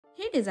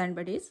Hey design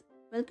buddies,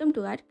 welcome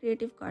to our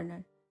creative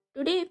corner.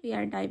 Today we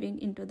are diving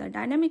into the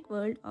dynamic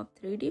world of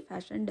 3D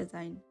fashion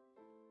design.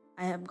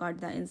 I have got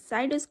the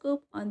inside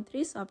scoop on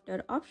 3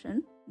 software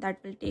options that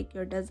will take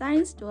your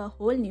designs to a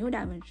whole new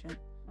dimension.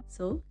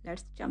 So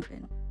let's jump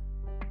in.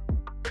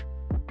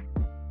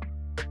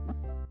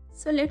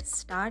 So let's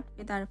start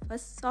with our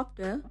first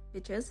software,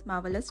 which is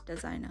Marvelous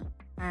Designer,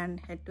 and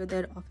head to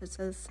their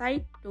official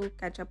site to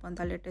catch up on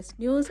the latest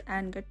news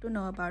and get to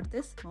know about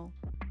this more.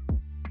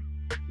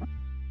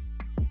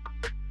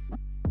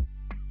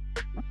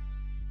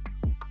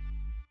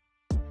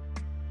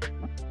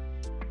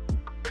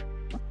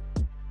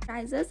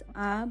 Prices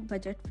are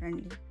budget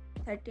friendly.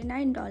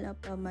 $39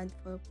 per month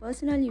for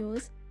personal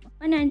use,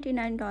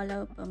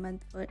 $199 per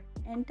month for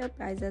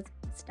enterprises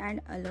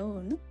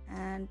standalone,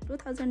 and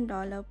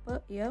 $2,000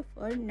 per year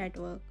for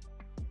network.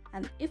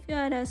 And if you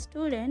are a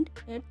student,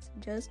 it's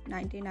just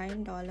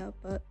 $99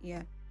 per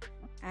year.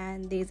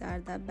 And these are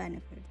the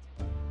benefits.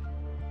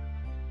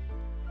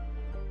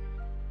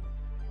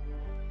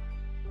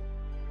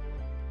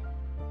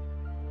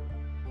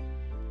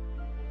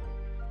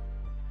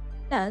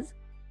 Plus,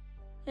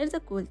 here's a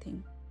cool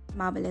thing.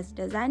 Marvelous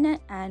Designer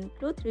and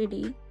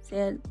Clo3D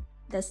share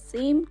the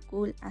same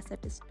cool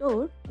asset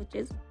store, which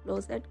is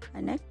Closet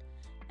Connect,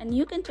 and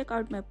you can check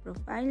out my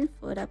profile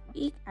for a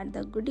peek at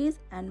the goodies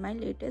and my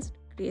latest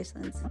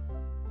creations.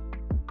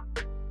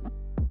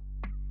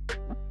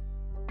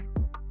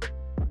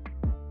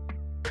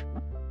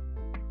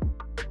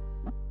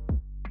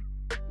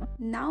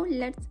 Now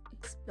let's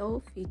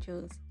explore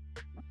features.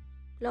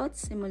 Cloth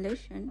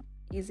simulation,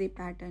 easy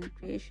pattern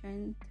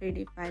creation,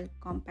 3D file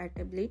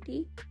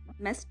compatibility,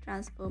 mesh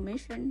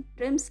transformation,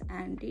 trims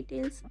and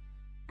details,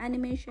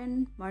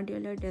 animation,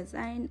 modular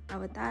design,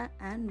 avatar,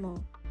 and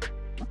more.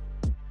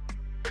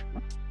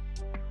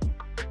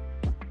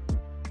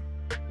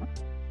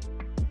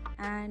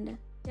 And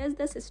here's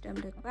the system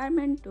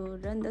requirement to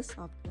run the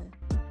software.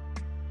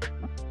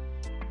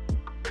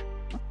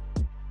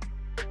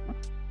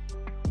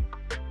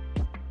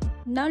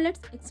 Now let's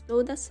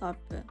explore the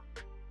software.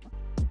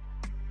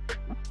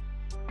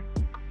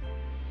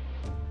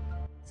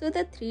 So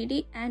the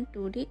 3D and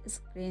 2D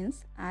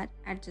screens are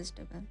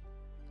adjustable.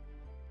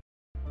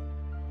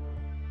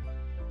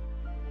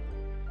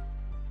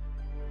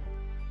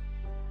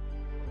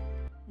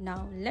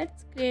 Now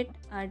let's create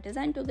our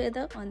design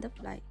together on the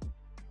fly.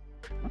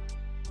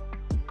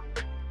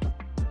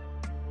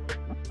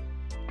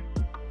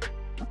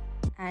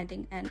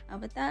 Adding an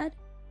avatar.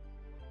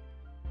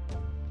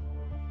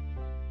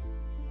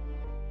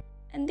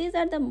 And these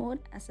are the more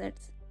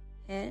assets: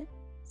 hair,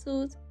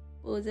 shoes,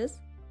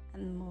 poses,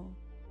 and more.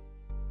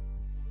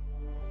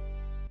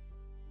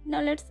 Now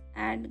let's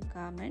add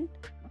garment.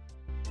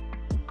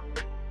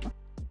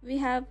 We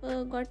have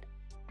got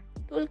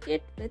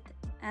toolkit with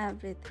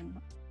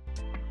everything.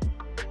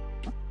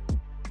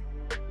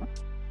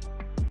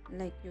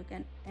 Like you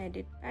can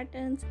edit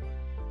patterns,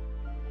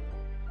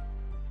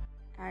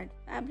 add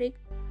fabric,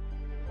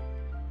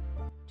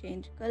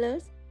 change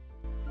colors,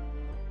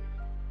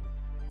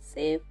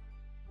 save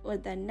for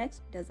the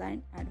next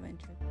design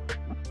adventure.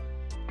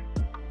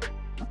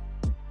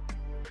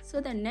 So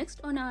the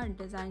next on our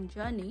design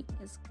journey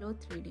is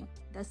Clo3D,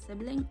 the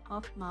sibling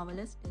of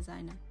Marvelous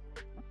Designer.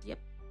 Yep,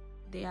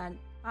 they are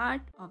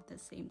part of the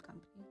same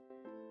company.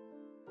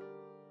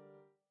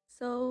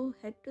 So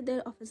head to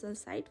their official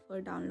site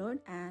for download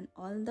and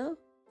all the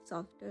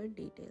software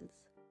details.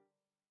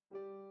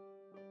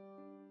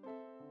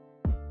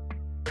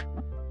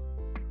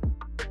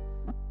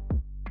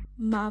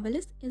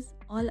 Marvelous is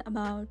all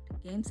about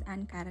games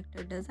and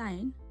character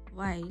design,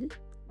 while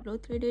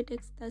Clo3D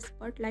takes the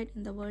spotlight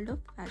in the world of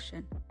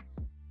fashion.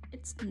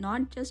 It's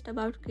not just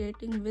about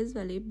creating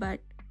visually, but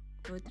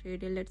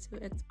Clo3D lets you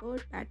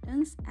export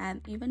patterns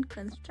and even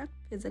construct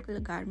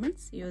physical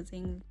garments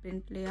using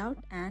print layout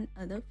and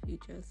other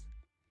features.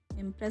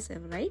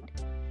 Impressive, right?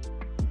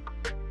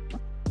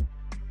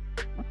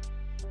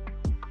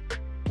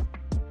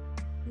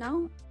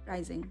 Now,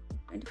 pricing: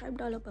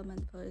 $25 per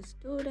month for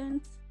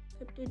students,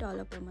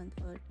 $50 per month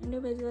for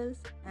individuals,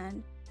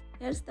 and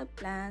here's the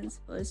plans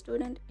for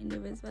student,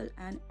 individual,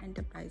 and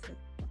enterprises.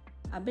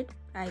 A bit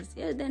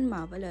pricier than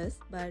Marvelous,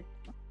 but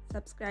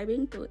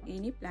subscribing to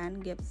any plan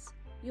gives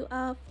you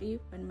a free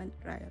 1-month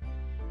trial.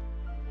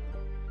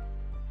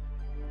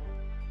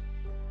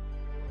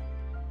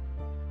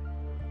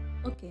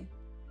 Okay,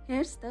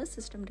 here's the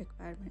system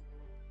requirement.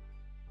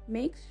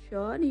 Make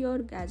sure your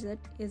gadget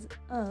is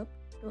up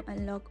to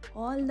unlock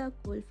all the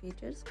cool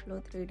features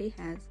Clo3D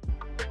has.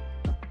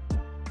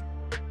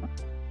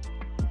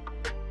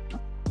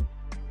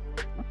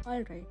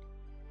 Alright,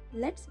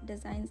 let's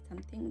design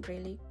something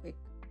really quick.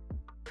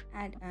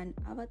 Add an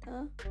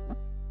avatar,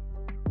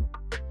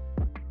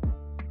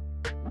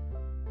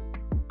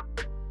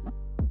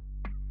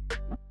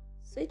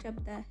 switch up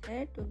the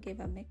hair to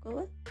give a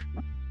makeover,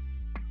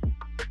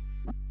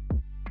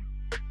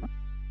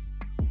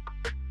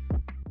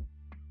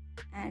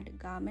 add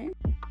garment.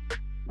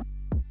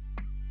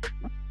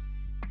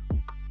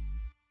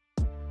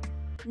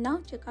 Now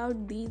check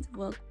out these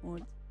work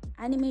modes: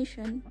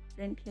 animation,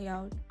 print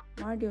layout,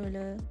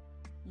 modular,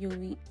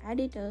 UV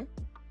editor.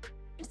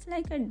 It's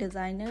like a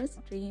designer's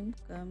dream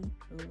come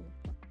true.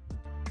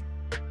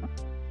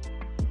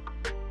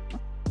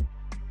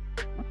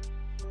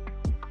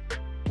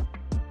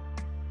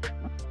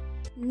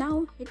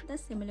 Now hit the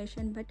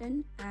simulation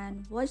button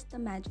and watch the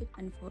magic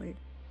unfold.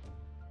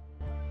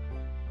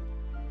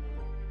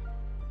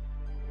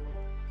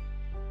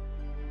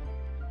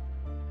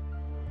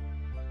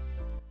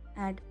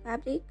 Add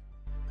fabric,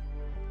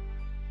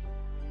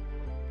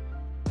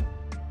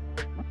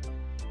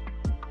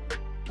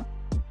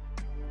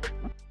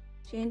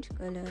 change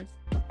colors,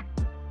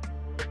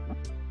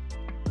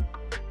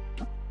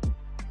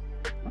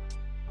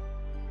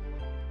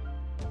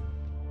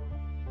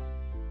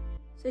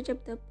 switch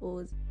up the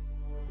pose,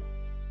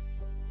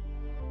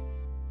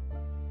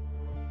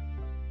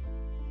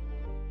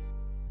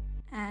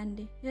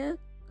 and here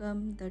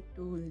come the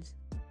tools,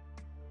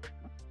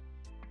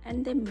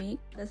 and they make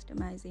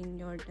customizing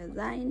your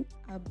design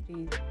a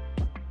breeze.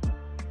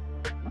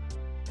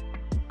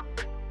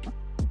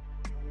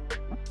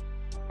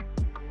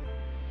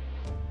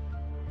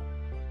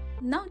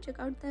 Now check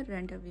out the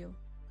render view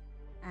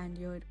and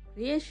your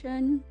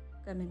creation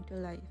coming to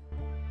life.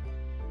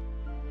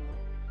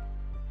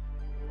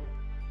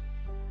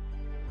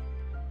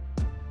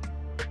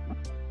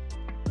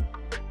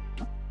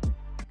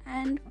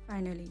 And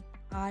finally,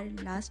 our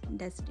last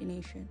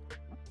destination,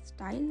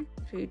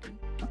 Style3D.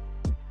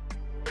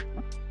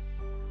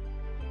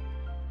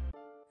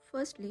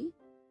 Firstly,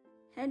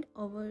 head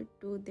over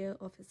to their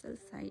official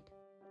site.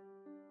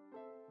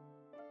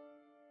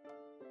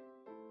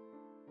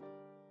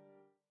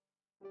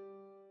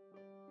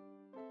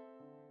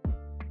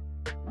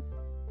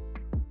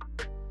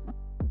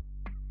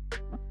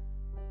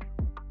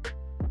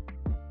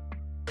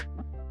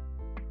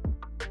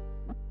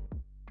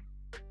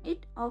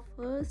 It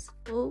offers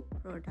 4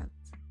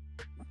 products.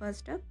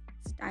 First up,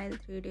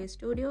 Style3D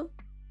Studio,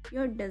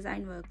 your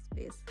design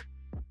workspace.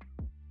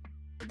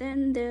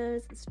 Then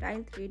there's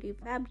Style3D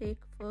Fabric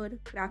for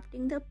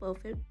crafting the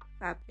perfect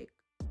fabric.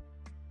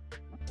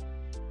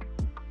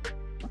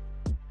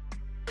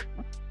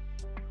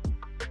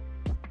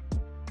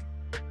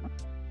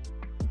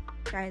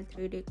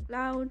 Style3D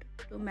Cloud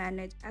to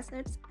manage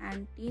assets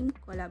and team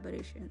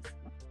collaborations.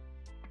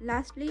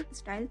 Lastly,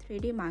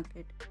 Style3D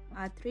Market,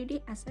 our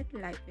 3D asset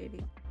library.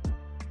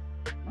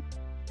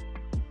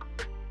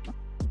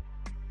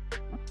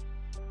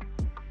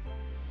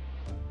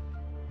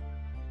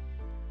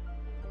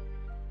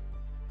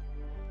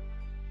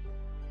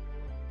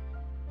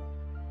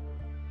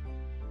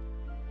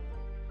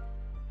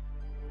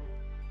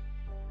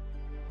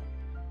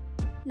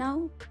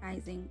 Now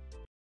pricing.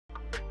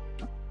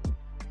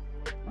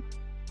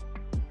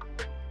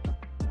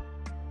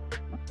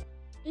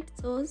 It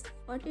shows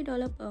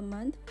 $40 per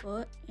month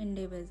for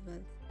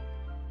individuals.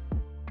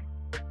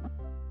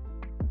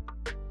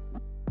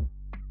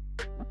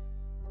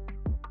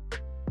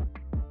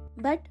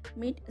 But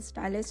meet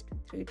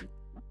Stylist3D,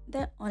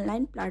 the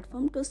online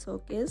platform to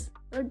showcase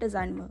your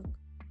design work.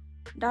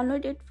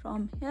 Download it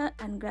from here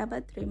and grab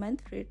a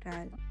 3-month free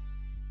trial.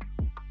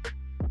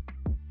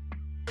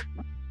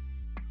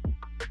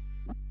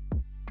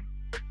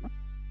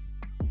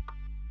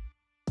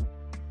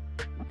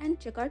 And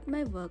check out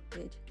my work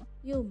page.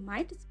 You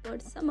might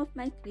spot some of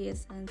my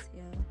creations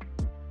here.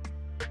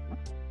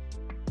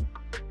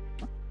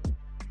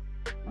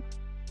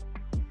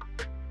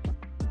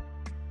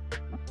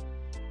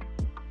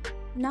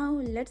 Now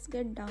let's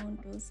get down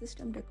to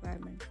system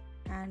requirements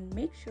and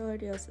make sure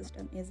your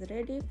system is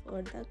ready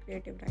for the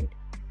creative ride.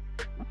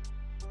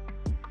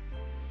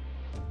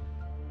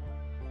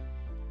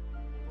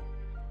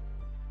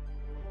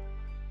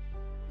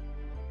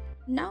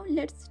 Now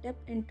let's step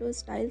into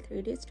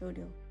Style3D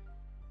Studio.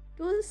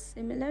 Tools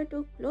similar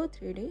to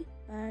Clo3D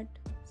but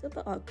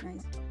super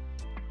organized.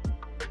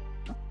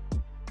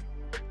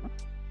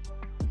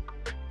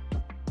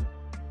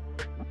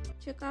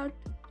 Check out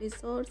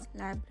resource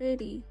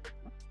library.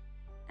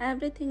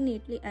 Everything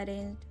neatly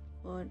arranged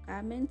for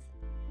garments,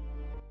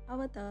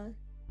 avatars,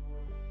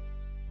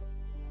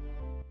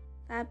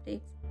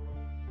 fabrics,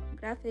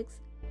 graphics,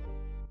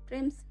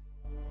 trims,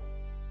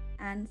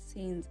 and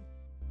scenes.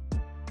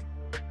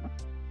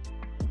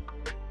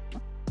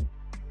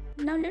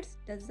 Now let's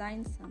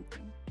design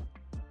something.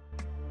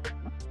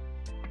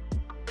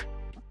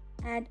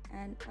 Add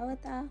an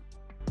avatar.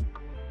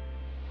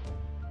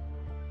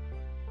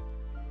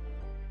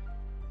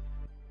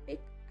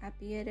 Pick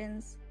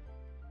appearance,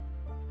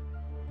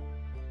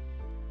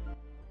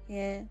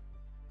 hair,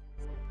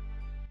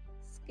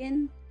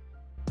 skin,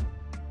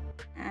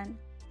 and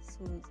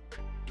shoes.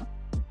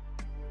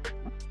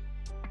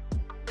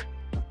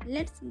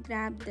 Let's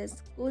grab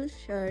this cool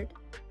shirt.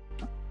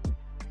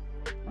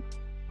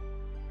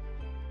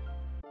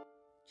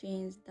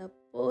 Change the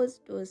pose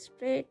to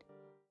straight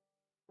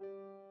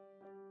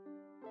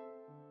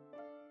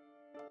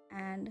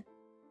and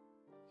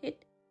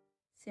hit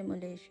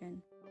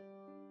simulation.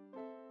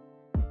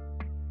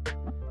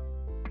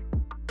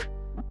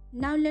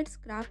 Now let's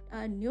craft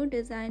a new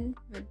design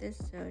with this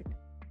shirt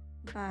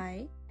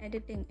by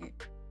editing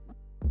it.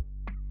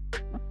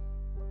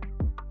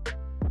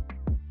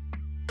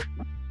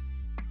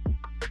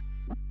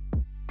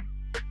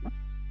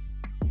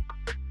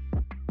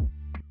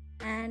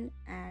 And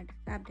add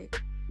fabric.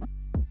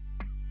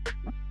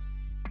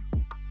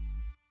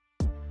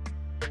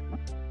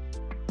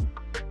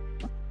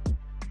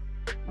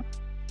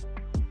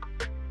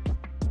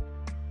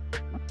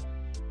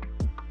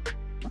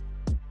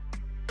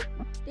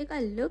 Take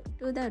a look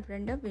to the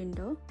render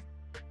window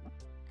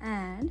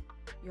and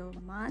your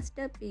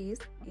masterpiece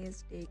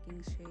is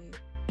taking shape.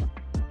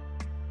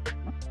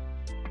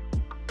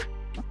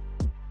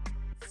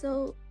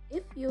 So,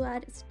 if you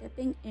are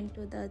stepping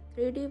into the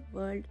 3D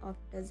world of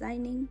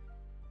designing,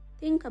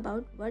 think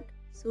about what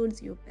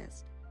suits you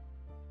best.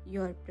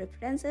 Your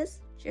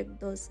preferences, check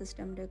those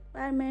system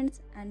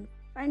requirements, and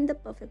find the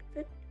perfect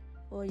fit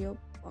for your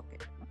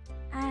pocket.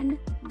 And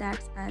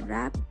that's a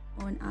wrap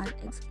on our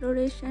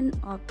exploration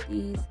of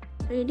these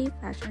 3D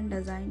fashion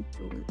design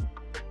tools.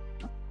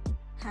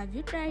 Have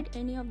you tried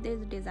any of these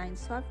design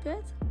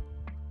softwares?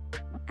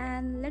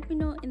 And let me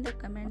know in the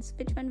comments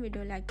which one would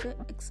you like to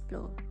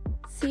explore.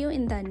 See you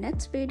in the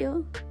next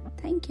video.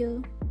 Thank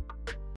you.